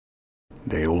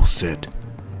They all said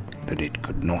that it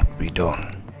could not be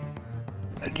done,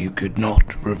 that you could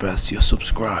not reverse your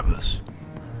subscribers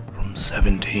from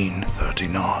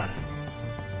 1739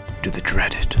 to the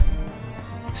dreaded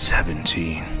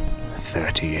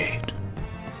 1738.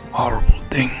 Horrible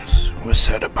things were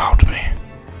said about me,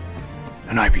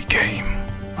 and I became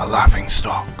a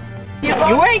laughingstock. You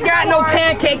ain't got no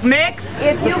pancake mix.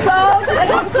 If you vote,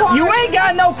 You ain't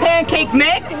got no pancake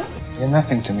mix. You're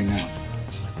nothing to me now.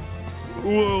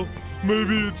 Well,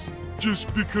 maybe it's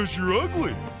just because you're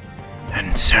ugly.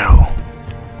 And so,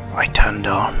 I turned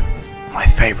on my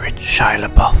favorite Shia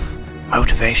LaBeouf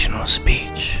motivational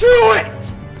speech. Do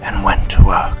it! And went to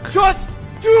work. Just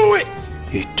do it!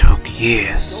 It took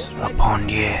years upon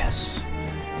years,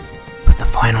 but the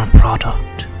final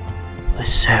product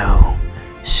was so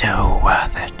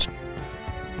worth it.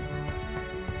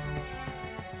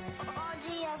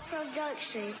 audio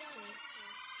production.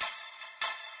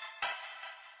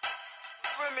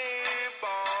 For me,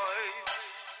 boy,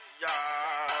 yeah.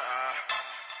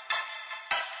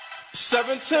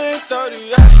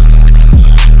 1738.